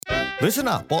Listen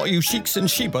up, all you sheiks and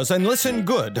shebas, and listen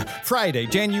good. Friday,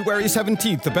 January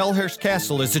 17th, the Belhurst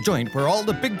Castle is a joint where all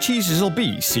the big cheeses will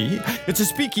be, see? It's a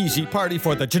speakeasy party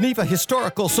for the Geneva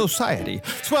Historical Society.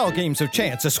 Swell games of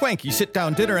chance, a swanky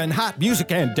sit-down dinner, and hot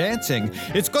music and dancing.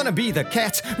 It's gonna be the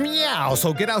cat's meow,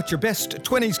 so get out your best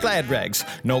 20s glad rags.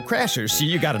 No crashers, see,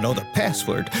 you gotta know the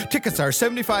password. Tickets are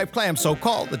 75 clams, so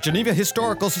call the Geneva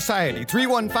Historical Society,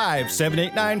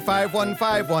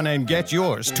 315-789-5151, and get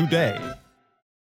yours today.